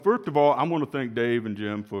First of all, I want to thank Dave and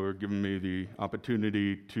Jim for giving me the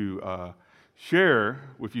opportunity to share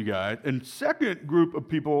with you guys. And second group of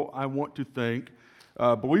people I want to thank,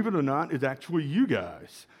 believe it or not, is actually you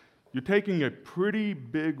guys. You're taking a pretty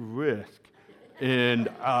big risk in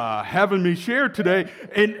having me share today,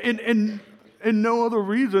 and no other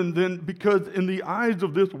reason than because in the eyes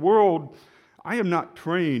of this world, I am not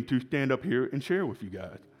trained to stand up here and share with you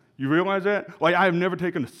guys. You realize that? Like, I have never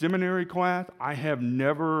taken a seminary class. I have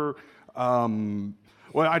never, I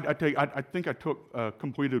think I took,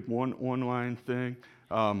 completed one online thing.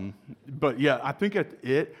 But yeah, I think that's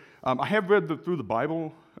it. I have read through the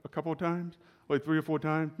Bible a couple of times, like 3 or 4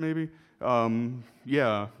 times maybe. You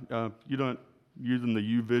don't, using the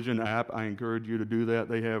YouVision app, I encourage you to do that.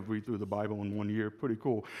 They have read through the Bible in 1 year. Pretty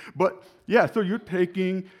cool. But yeah, so you're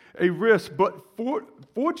taking a risk. But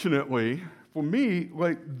fortunately, for me,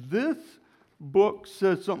 like, this book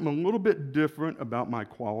says something a little bit different about my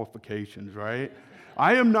qualifications, right?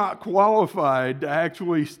 I am not qualified to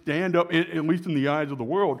actually stand up, at least in the eyes of the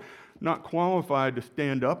world, not qualified to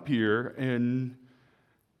stand up here and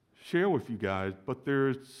share with you guys. But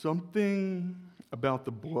there's something about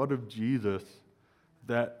the blood of Jesus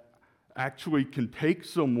that actually can take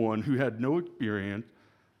someone who had no experience,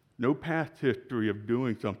 no past history of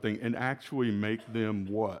doing something, and actually make them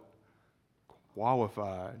what?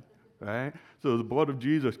 Qualified, right? So the blood of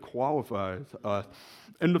Jesus qualifies us.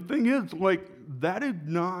 And the thing is, like, that is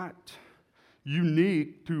not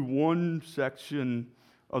unique to one section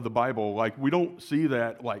of the Bible. Like, we don't see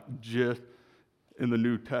that, like, just in the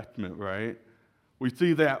New Testament, right? We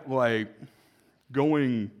see that, like,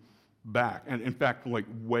 going back, and in fact, like,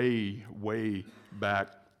 way, way back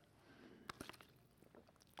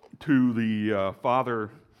to the father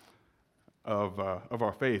of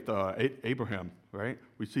our faith, Abraham, right?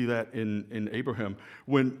 We see that in Abraham.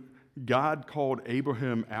 When God called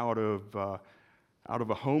Abraham out of a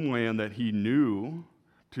homeland that he knew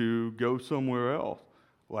to go somewhere else.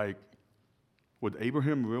 Like, was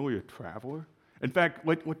Abraham really a traveler? In fact,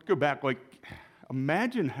 let's go back. Like,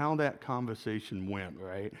 imagine how that conversation went,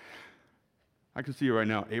 right? I can see it right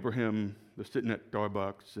now. Abraham was sitting at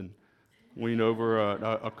Starbucks and leaned over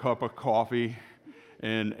a cup of coffee,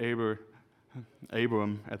 and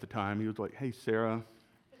Abram, at the time, he was like, "Hey, Sarah,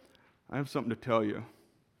 I have something to tell you."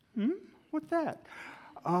 What's that?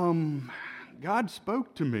 God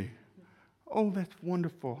spoke to me. Oh, that's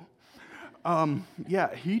wonderful.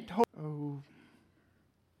 He told,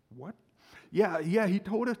 what? Yeah, he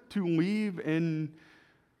told us to leave and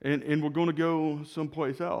we're going to go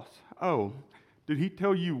someplace else. Oh, did he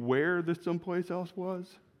tell you where this someplace else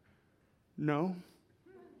was? No?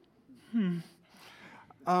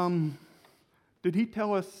 Did he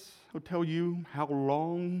tell you how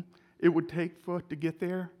long it would take for us to get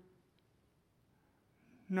there?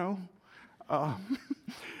 No.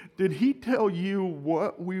 Did he tell you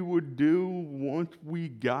what we would do once we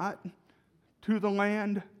got to the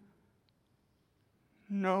land?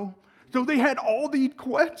 No. So they had all these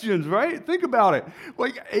questions, right? Think about it.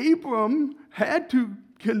 Like, Abram had to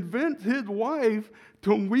convince his wife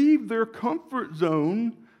to leave their comfort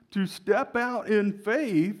zone, to step out in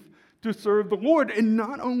faith, to serve the Lord. And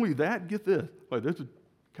not only that, get this. Like, this is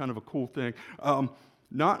kind of a cool thing.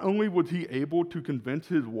 Not only was he able to convince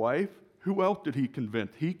his wife, who else did he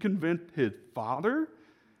convince? He convinced his father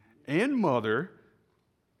and mother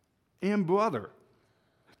and brother.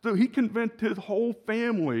 So he convinced his whole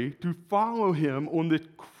family to follow him on this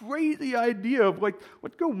crazy idea of, like,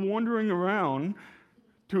 let's go wandering around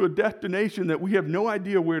to a destination that we have no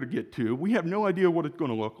idea where to get to. We have no idea what it's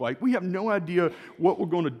going to look like. We have no idea what we're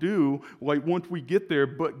going to do, like, once we get there.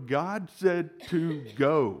 But God said to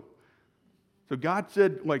go. So God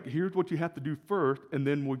said, like, here's what you have to do first, and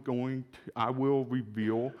then I will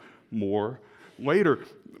reveal more later.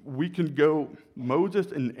 We can go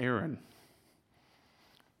Moses and Aaron.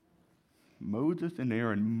 Moses and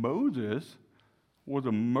Aaron. Moses was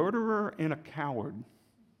a murderer and a coward.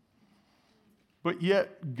 But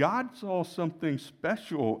yet, God saw something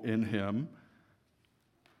special in him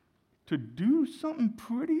to do something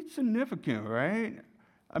pretty significant, right?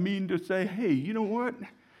 I mean, to say, hey, you know what?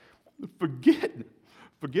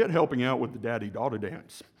 Forget helping out with the daddy-daughter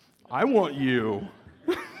dance. I want you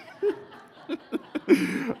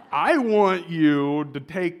to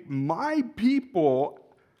take my people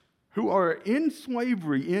who are in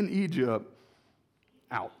slavery in Egypt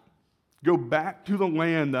out. Go back to the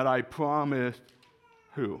land that I promised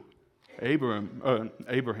who?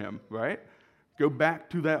 Abraham, right? Go back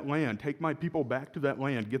to that land. Take my people back to that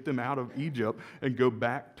land. Get them out of Egypt and go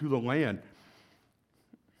back to the land.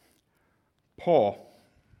 Paul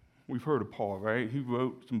we've heard of Paul, right? He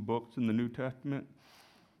wrote some books in the New Testament.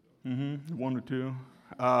 One or two.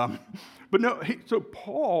 But no, so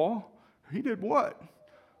Paul, he did what?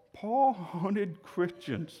 Paul hunted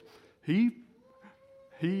Christians. He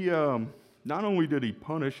not only did he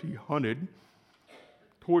punish, he hunted,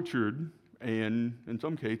 tortured, and in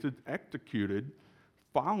some cases executed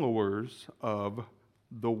followers of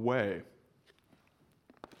the way.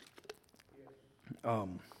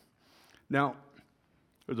 Now,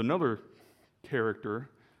 there's another character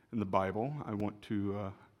in the Bible I want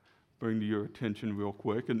to bring to your attention real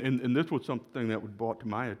quick. And this was something that was brought to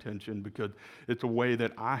my attention because it's a way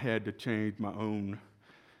that I had to change my own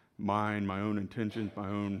mind, my own intentions, my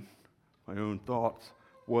own thoughts,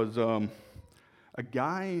 was a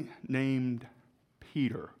guy named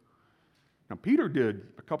Peter. Now, Peter did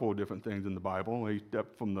a couple of different things in the Bible. He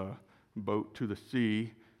stepped from the boat to the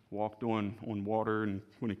sea, walked on water, and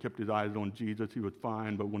when he kept his eyes on Jesus, he was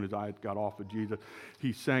fine, but when his eyes got off of Jesus,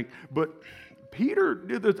 he sank. But Peter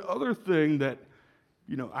did this other thing that,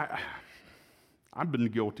 I've been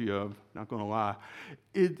guilty of, not going to lie,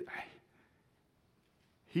 is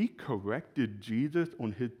he corrected Jesus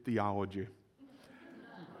on his theology.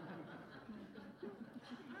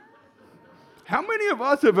 How many of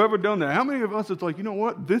us have ever done that? How many of us is like, you know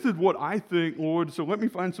what? This is what I think, Lord, so let me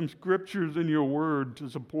find some scriptures in your word to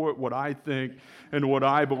support what I think and what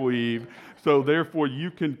I believe, so therefore you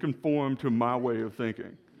can conform to my way of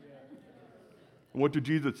thinking. And what did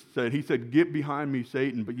Jesus say? He said, "Get behind me,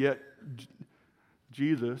 Satan." But yet,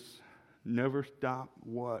 Jesus never stopped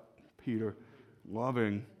what? Peter?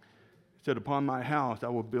 Loving. He said, "Upon my house I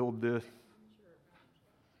will build this."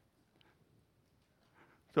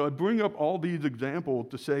 So I bring up all these examples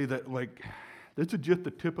to say that, this is just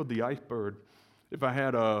the tip of the iceberg. If I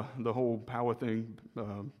had the whole power thing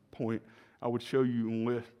point, I would show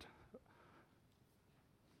you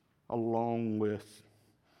a long list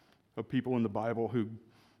of people in the Bible who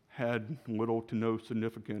had little to no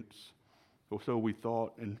significance, or so we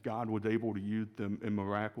thought, and God was able to use them in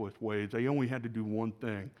miraculous ways. They only had to do one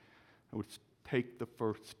thing. It was take the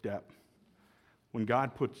first step. When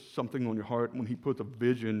God puts something on your heart, when he puts a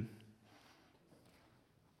vision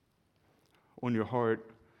on your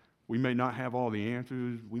heart, we may not have all the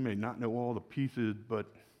answers, we may not know all the pieces, but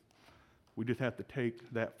we just have to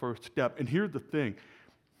take that first step. And here's the thing.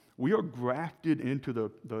 We are grafted into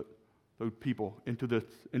those people, into this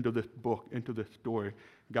book, into this story.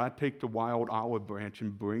 God takes a wild olive branch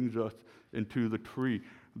and brings us into the tree.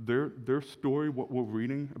 Their story, what we're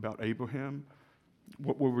reading about Abraham,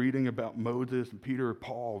 what we're reading about Moses and Peter,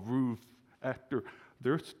 Paul, Ruth, Esther,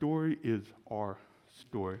 their story is our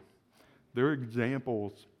story. Their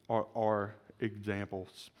examples are our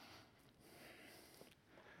examples.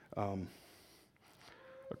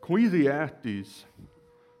 Ecclesiastes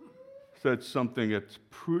said something that's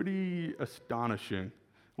pretty astonishing.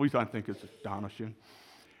 At least I think it's astonishing.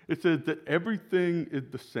 It says that everything is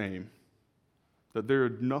the same, that there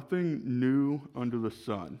is nothing new under the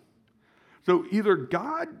sun. So either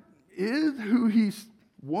God is who he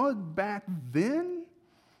was back then,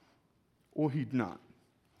 or he's not.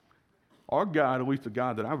 Our God, at least the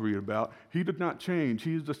God that I read about, he did not change.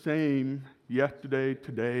 He is the same yesterday,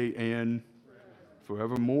 today, and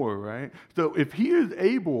forevermore, right? So if he is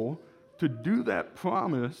able to do that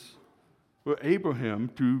promise for Abraham,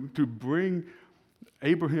 to bring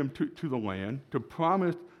Abraham to the land, to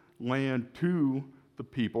promise land to the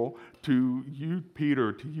people, to you,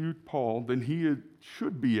 Peter, to you, Paul, then he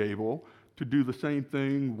should be able to do the same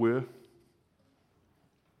thing with,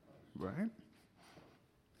 right?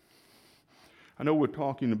 I know we're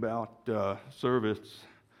talking about service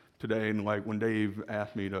today, and when Dave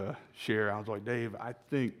asked me to share, I was like, Dave, I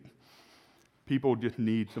think people just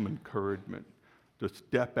need some encouragement to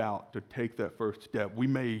step out, to take that first step. We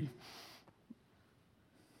may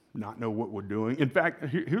not know what we're doing. In fact,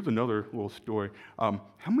 here's another little story. How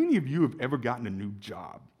many of you have ever gotten a new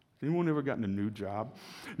job? Anyone ever gotten a new job?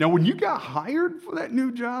 Now, when you got hired for that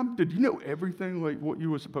new job, did you know everything what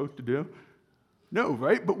you were supposed to do? No,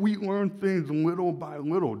 right? But we learned things little by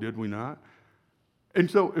little, did we not?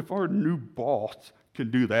 And so if our new boss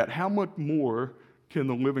can do that, how much more can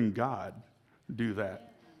the living God do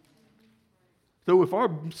that? So if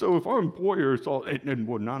our employers saw, and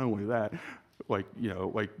well, not only that,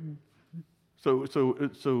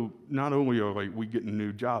 so not only are we getting a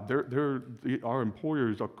new job, our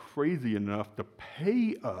employers are crazy enough to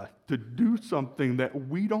pay us to do something that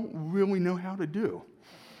we don't really know how to do.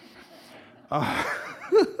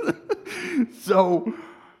 So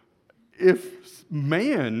if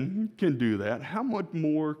man can do that, how much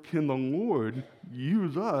more can the Lord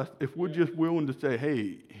use us if we're just willing to say,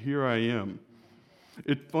 hey, here I am?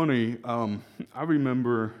 It's funny, I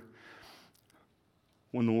remember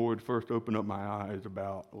when the Lord first opened up my eyes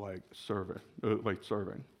about serving.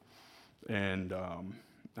 And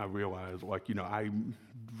I realized, I'm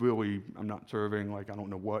not serving, I don't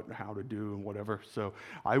know how to do and whatever. So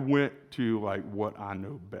I went to what I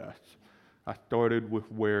know best. I started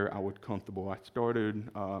with where I was comfortable. I started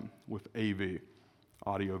with AV,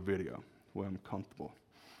 audio video, where I'm comfortable.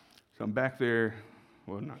 So I'm back there,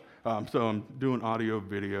 so I'm doing audio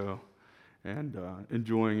video and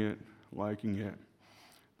enjoying it, liking it.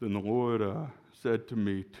 Then the Lord said to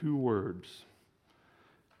me 2 words,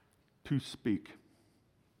 to speak.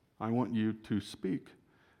 I want you to speak.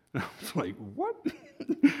 And I was like, what?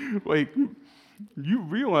 You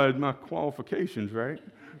realize my qualifications, right?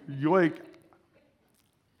 You're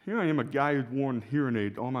here I am, a guy who's worn hearing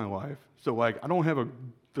aids all my life. So I don't have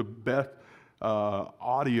the best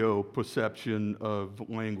audio perception of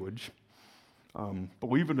language.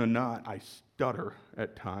 Believe it or not, I stutter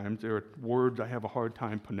at times. There are words I have a hard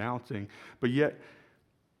time pronouncing, but yet,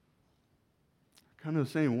 kind of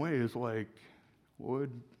the same way is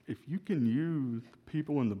Lord, if you can use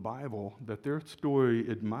people in the Bible, that their story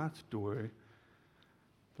is my story,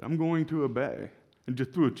 then I'm going to obey. And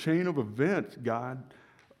just through a chain of events, God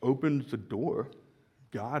opens the door.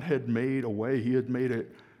 God had made a way. He had made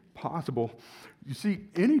it possible. You see,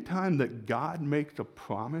 anytime that God makes a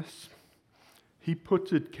promise, He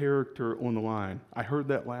puts His character on the line. I heard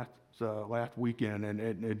that last weekend, and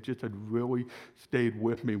it just had really stayed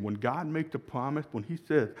with me. When God makes a promise, when He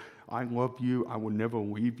says, I love you, I will never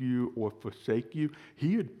leave you or forsake you,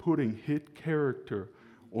 He is putting His character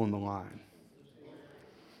on the line.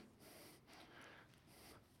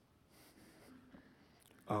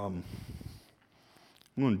 I'm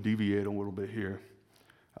going to deviate a little bit here.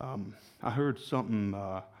 I heard something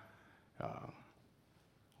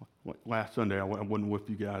last Sunday. I wasn't with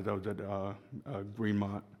you guys. I was at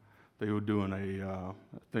Greenmont. They were doing a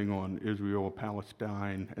thing on Israel,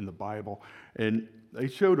 Palestine, and the Bible. And they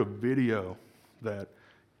showed a video that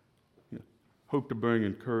hoped to bring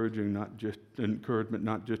encouragement, not just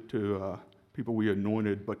to people we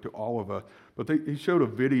anointed, but to all of us. But he showed a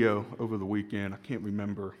video over the weekend. I can't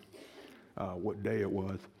remember what day it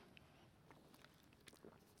was.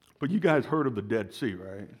 But you guys heard of the Dead Sea,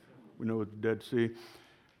 right? We know it's the Dead Sea.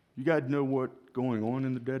 You guys know what's going on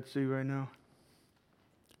in the Dead Sea right now?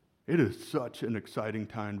 It is such an exciting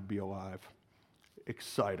time to be alive.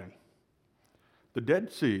 Exciting. The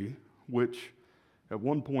Dead Sea, which at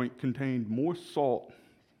one point contained more salt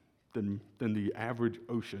than the average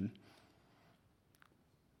ocean,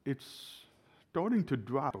 it's starting to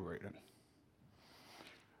drop right in.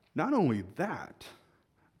 Not only that,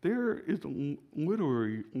 there is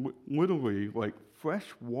literally fresh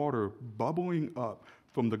water bubbling up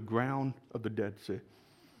from the ground of the Dead Sea.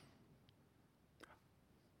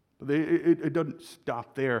 It doesn't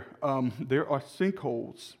stop there. There are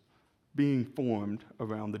sinkholes being formed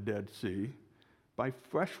around the Dead Sea by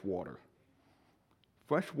fresh water.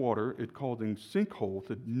 Fresh water is causing sinkholes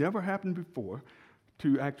that never happened before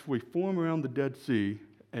to actually form around the Dead Sea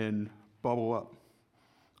and bubble up.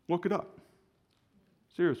 Look it up.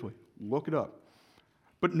 Seriously, look it up.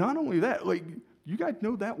 But not only that, you guys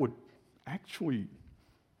know that would actually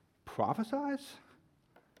prophesize?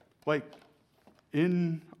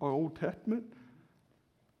 In our Old Testament,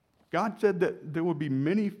 God said that there would be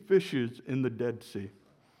many fishes in the Dead Sea.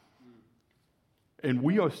 And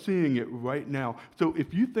we are seeing it right now. So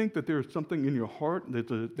if you think that there's something in your heart,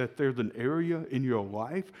 that there's an area in your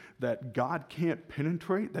life that God can't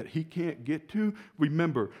penetrate, that He can't get to,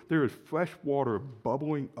 remember, there is fresh water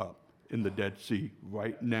bubbling up in the Dead Sea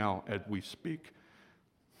right now as we speak.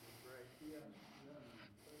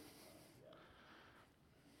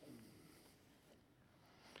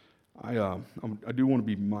 I do want to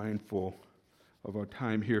be mindful of our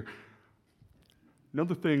time here.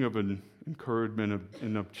 Another thing of an encouragement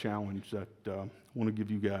and of challenge that I want to give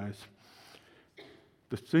you guys.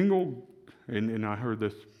 The single, and I heard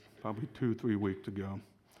this probably 2-3 weeks ago,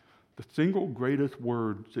 the single greatest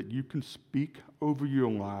words that you can speak over your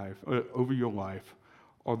life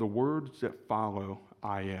are the words that follow,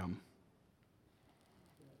 I am.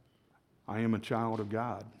 I am a child of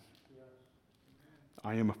God.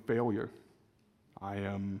 I am a failure.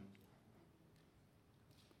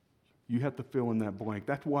 You have to fill in that blank.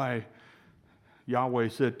 That's why Yahweh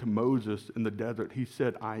said to Moses in the desert, He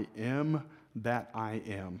said, I am that I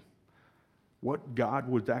am. what God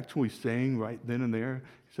was actually saying right then and there.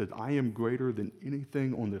 He says, I am greater than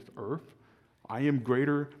anything on this earth. I am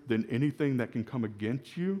greater than anything that can come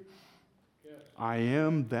against you. Yes. I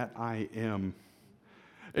am that I am.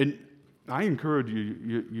 And I encourage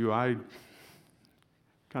you, I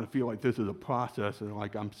kind of feel like this is a process and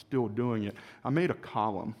like I'm still doing it. I made a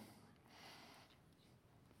column.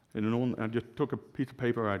 And I just took a piece of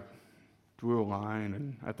paper, I drew a line,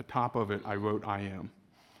 and at the top of it, I wrote, I am.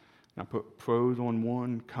 And I put pros on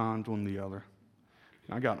one, cons on the other.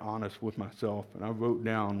 And I got honest with myself, and I wrote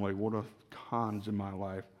down, like, what are cons in my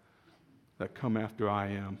life that come after I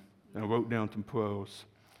am? And I wrote down some pros.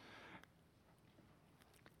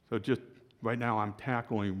 So just right now, I'm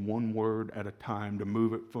tackling one word at a time to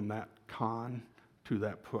move it from that con to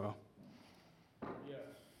that pro. Yes.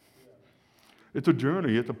 Yeah. It's a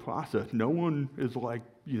journey. It's a process. No one is like,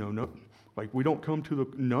 none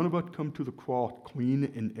of us come to the cross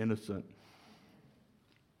clean and innocent.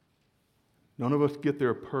 None of us get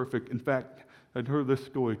there perfect. In fact, I'd heard this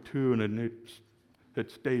story too, and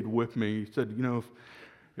it stayed with me. He said,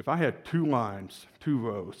 if I had 2 lines, 2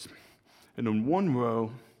 rows, and in one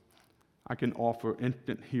row, I can offer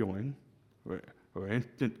instant healing or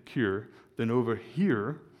instant cure, then over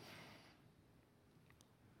here,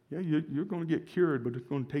 you're going to get cured, but it's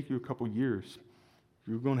going to take you a couple years.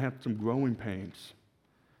 You're going to have some growing pains.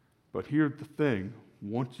 But here's the thing.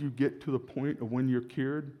 Once you get to the point of when you're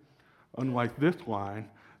cured, unlike this line,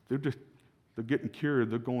 they're getting cured,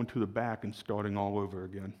 they're going to the back and starting all over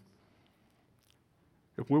again.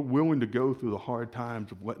 If we're willing to go through the hard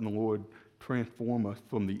times of letting the Lord transform us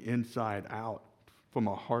from the inside out, from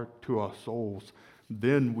our heart to our souls,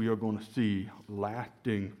 then we are going to see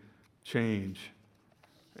lasting change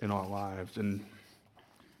in our lives. And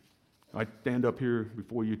I stand up here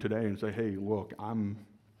before you today and say, hey, look, I'm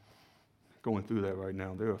going through that right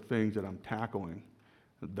now. There are things that I'm tackling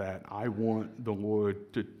that I want the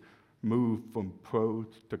Lord to move from pros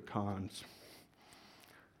to cons.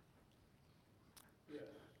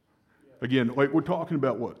 Again, like we're talking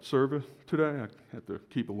about what? Service today? I have to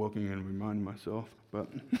keep looking and reminding myself. But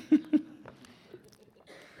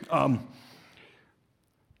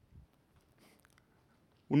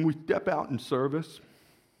when we step out in service,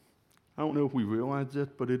 I don't know if we realize this,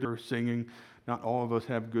 but it is singing. Not all of us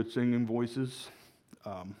have good singing voices.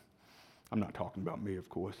 I'm not talking about me, of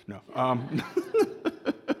course. No.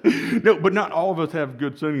 No, but not all of us have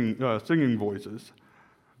good singing voices.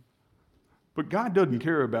 But God doesn't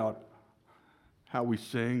care about how we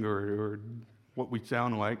sing or what we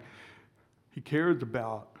sound like. He cares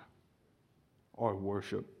about our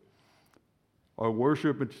worship. Our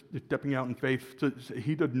worship and stepping out in faith.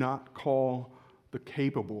 He does not call the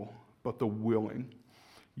capable, but the willing.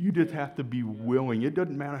 You just have to be willing. It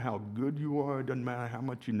doesn't matter how good you are. It doesn't matter how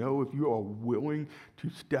much you know. If you are willing to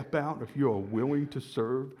step out, if you are willing to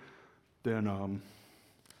serve, then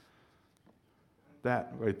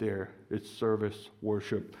that right there is service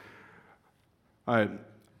worship. I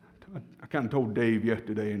kind of told Dave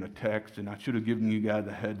yesterday in a text, and I should have given you guys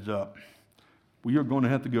a heads up. We are going to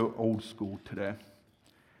have to go old school today.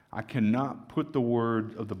 I cannot put the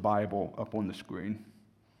words of the Bible up on the screen.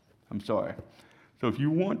 I'm sorry. So if you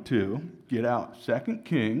want to, get out 2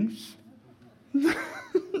 Kings. 2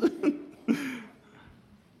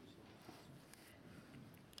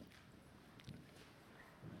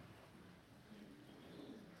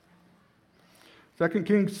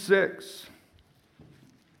 Kings 6.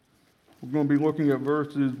 We're going to be looking at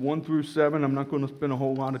verses 1 through 7. I'm not going to spend a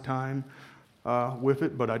whole lot of time with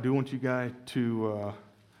it, but I do want you guys to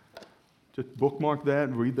just bookmark that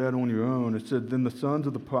and read that on your own. It said, then the sons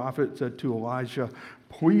of the prophet said to Elisha,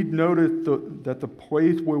 please notice that the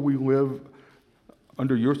place where we live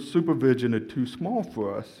under your supervision is too small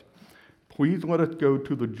for us. Please let us go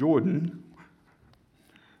to the Jordan,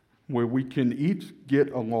 where we can each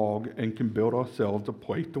get a log and can build ourselves a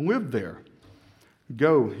place to live there.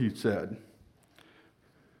 Go, he said.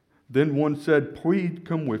 Then one said, please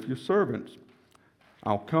come with your servants.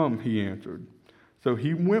 I'll come, he answered. So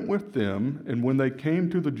he went with them, and when they came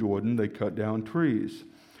to the Jordan, they cut down trees.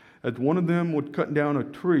 As one of them was cutting down a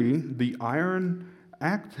tree, the iron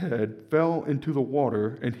axe head fell into the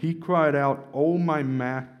water, and he cried out, "Oh, my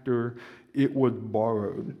master, it was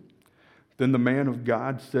borrowed." Then the man of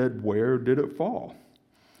God said, "Where did it fall?"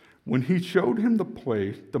 When he showed him the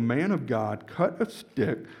place, the man of God cut a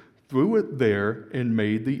stick, threw it there, and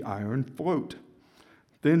made the iron float.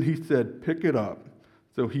 Then he said, "Pick it up."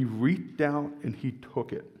 So he reached out and he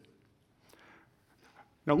took it.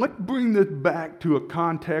 Now let's bring this back to a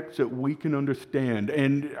context that we can understand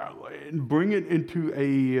and bring it into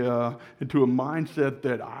a mindset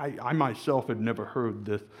that I myself had never heard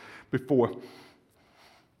this before.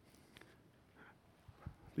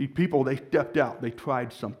 These people, they stepped out. They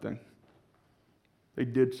tried something. They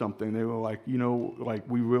did something. They were like, like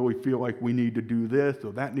we really feel like we need to do this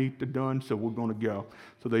or that needs to be done, so we're going to go.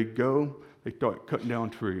 So they go. They start cutting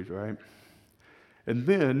down trees, right? And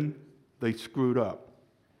then they screwed up.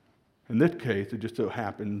 In this case, it just so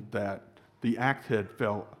happened that the axe head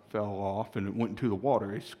fell off and it went into the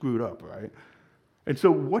water. It screwed up, right? And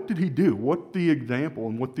so what did he do? What's the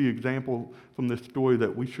example from this story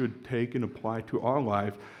that we should take and apply to our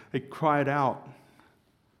lives? They cried out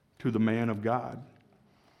to the man of God.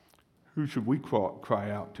 Who should we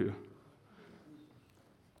cry out to?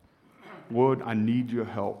 Lord, I need your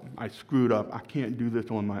help. I screwed up. I can't do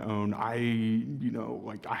this on my own. I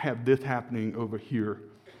have this happening over here.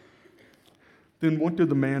 Then what did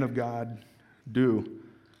the man of God do?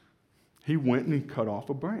 He went and he cut off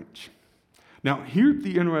a branch. Now, here's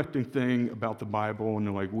the interesting thing about the Bible,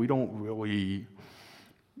 and we don't really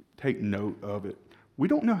take note of it. We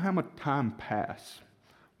don't know how much time passed.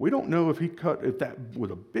 We don't know if that was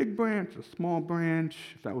a big branch, a small branch,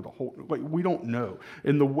 if that was a whole, we don't know.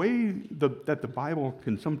 And the way that the Bible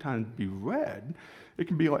can sometimes be read, it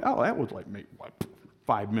can be like, oh, that was maybe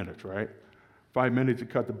 5 minutes, right? 5 minutes to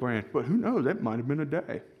cut the branch, but who knows? That might have been a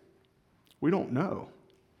day. We don't know.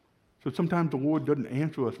 So sometimes the Lord doesn't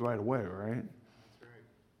answer us right away, right? That's right.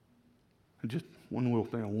 And just one little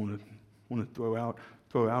thing I want to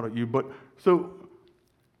throw out at you. But so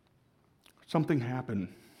something happened.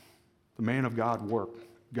 The man of God worked.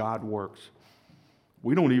 God works.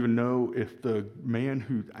 We don't even know if the man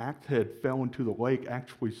whose axe head fell into the lake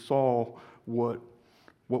actually saw what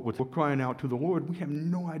was crying out to the Lord. We have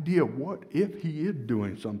no idea what if he is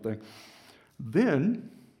doing something. Then,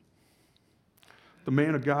 the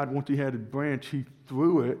man of God, once he had his branch, he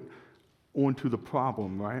threw it onto the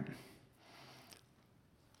problem, right?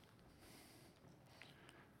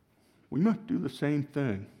 We must do the same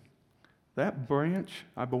thing. That branch,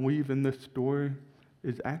 I believe in this story,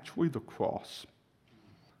 is actually the cross.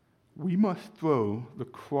 We must throw the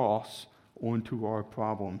cross onto our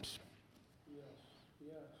problems.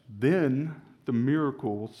 Then the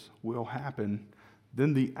miracles will happen.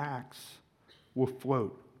 Then the axe will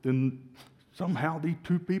float. Then somehow these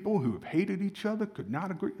two people who have hated each other could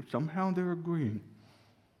not agree. Somehow they're agreeing.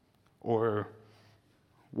 Or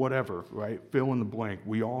whatever, right? Fill in the blank.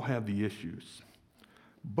 We all have the issues.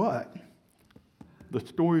 But the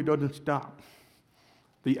story doesn't stop.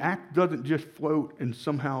 The axe doesn't just float and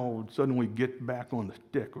somehow suddenly get back on the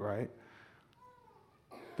stick, right?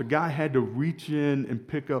 The guy had to reach in and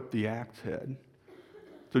pick up the axe head.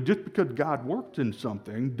 So just because God works in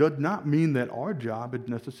something does not mean that our job is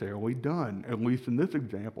necessarily done, at least in this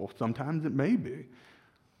example. Sometimes it may be.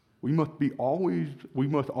 We must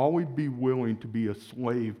always be willing to be a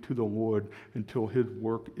slave to the Lord until his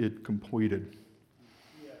work is completed.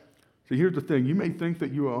 Yeah. So here's the thing. You may think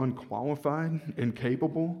that you are unqualified,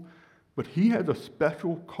 incapable, but he has a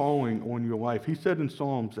special calling on your life. He said in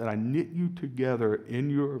Psalms that I knit you together in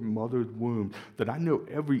your mother's womb, that I know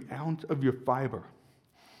every ounce of your fiber.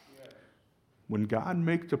 Yes. When God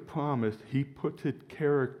makes a promise, he puts his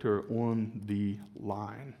character on the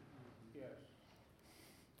line. Yes.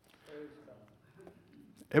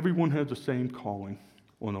 Everyone has the same calling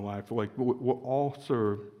on their life. We're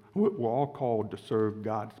all called to serve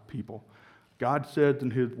God's people. God says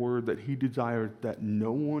in his word that he desires that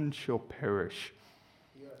no one shall perish.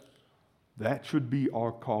 Yes. That should be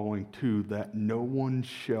our calling too, that no one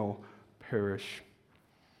shall perish.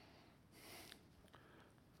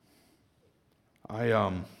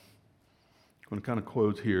 I'm going to kind of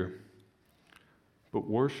close here. But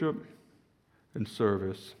worship and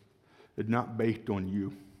service is not based on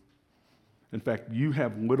you. In fact, you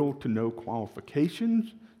have little to no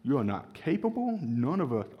qualifications. You are not capable. None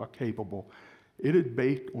of us are capable. It is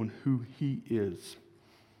based on who he is.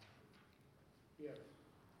 Yes.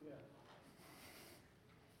 Yes.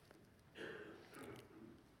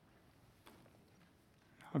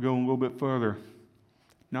 I'll go a little bit further.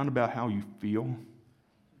 Not about how you feel.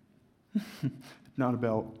 Not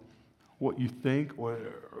about what you think or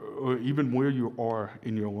even where you are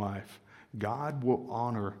in your life. God will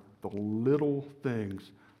honor the little things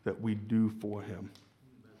that we do for him.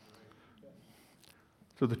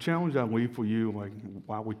 So the challenge I leave for you,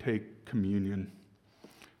 while we take communion,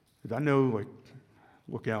 is I know,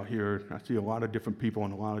 look out here, I see a lot of different people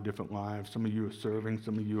in a lot of different lives. Some of you are serving,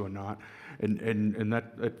 some of you are not, and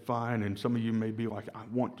that's fine. And some of you may be like, I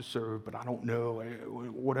want to serve, but I don't know,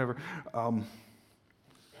 whatever.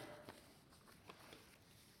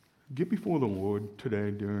 Get before the Lord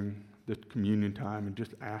today during this communion time and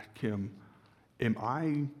just ask Him, am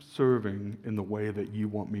I serving in the way that you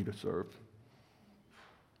want me to serve?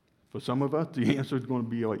 For some of us, the answer is going to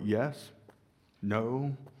be like yes,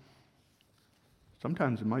 no.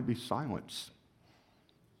 Sometimes it might be silence.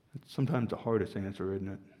 It's sometimes the hardest answer, isn't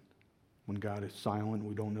it? When God is silent,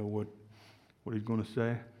 we don't know what He's going to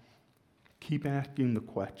say. Keep asking the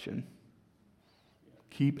question.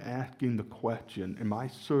 Keep asking the question, am I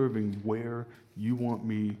serving where you want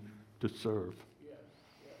me to serve?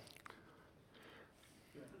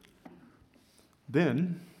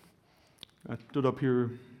 Then, I stood up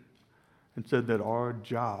here and said that our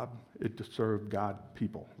job is to serve God's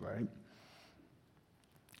people, right?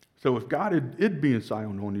 So if God is being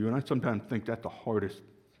silent on you, and I sometimes think that's the hardest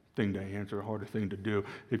thing to answer, the hardest thing to do.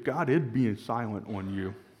 If God is being silent on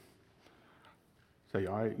you, say,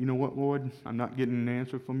 all right, you know what, Lord? I'm not getting an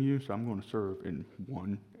answer from you, so I'm going to serve in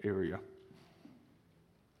one area.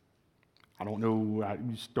 I don't know.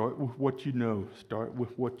 You start with what you know. Start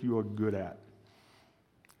with what you are good at.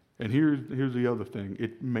 And here's the other thing.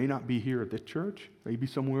 It may not be here at the church. Maybe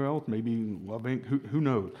somewhere else. Maybe loving. Who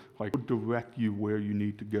knows? Like, direct you where you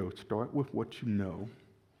need to go. Start with what you know.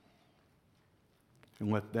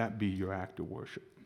 And let that be your act of worship.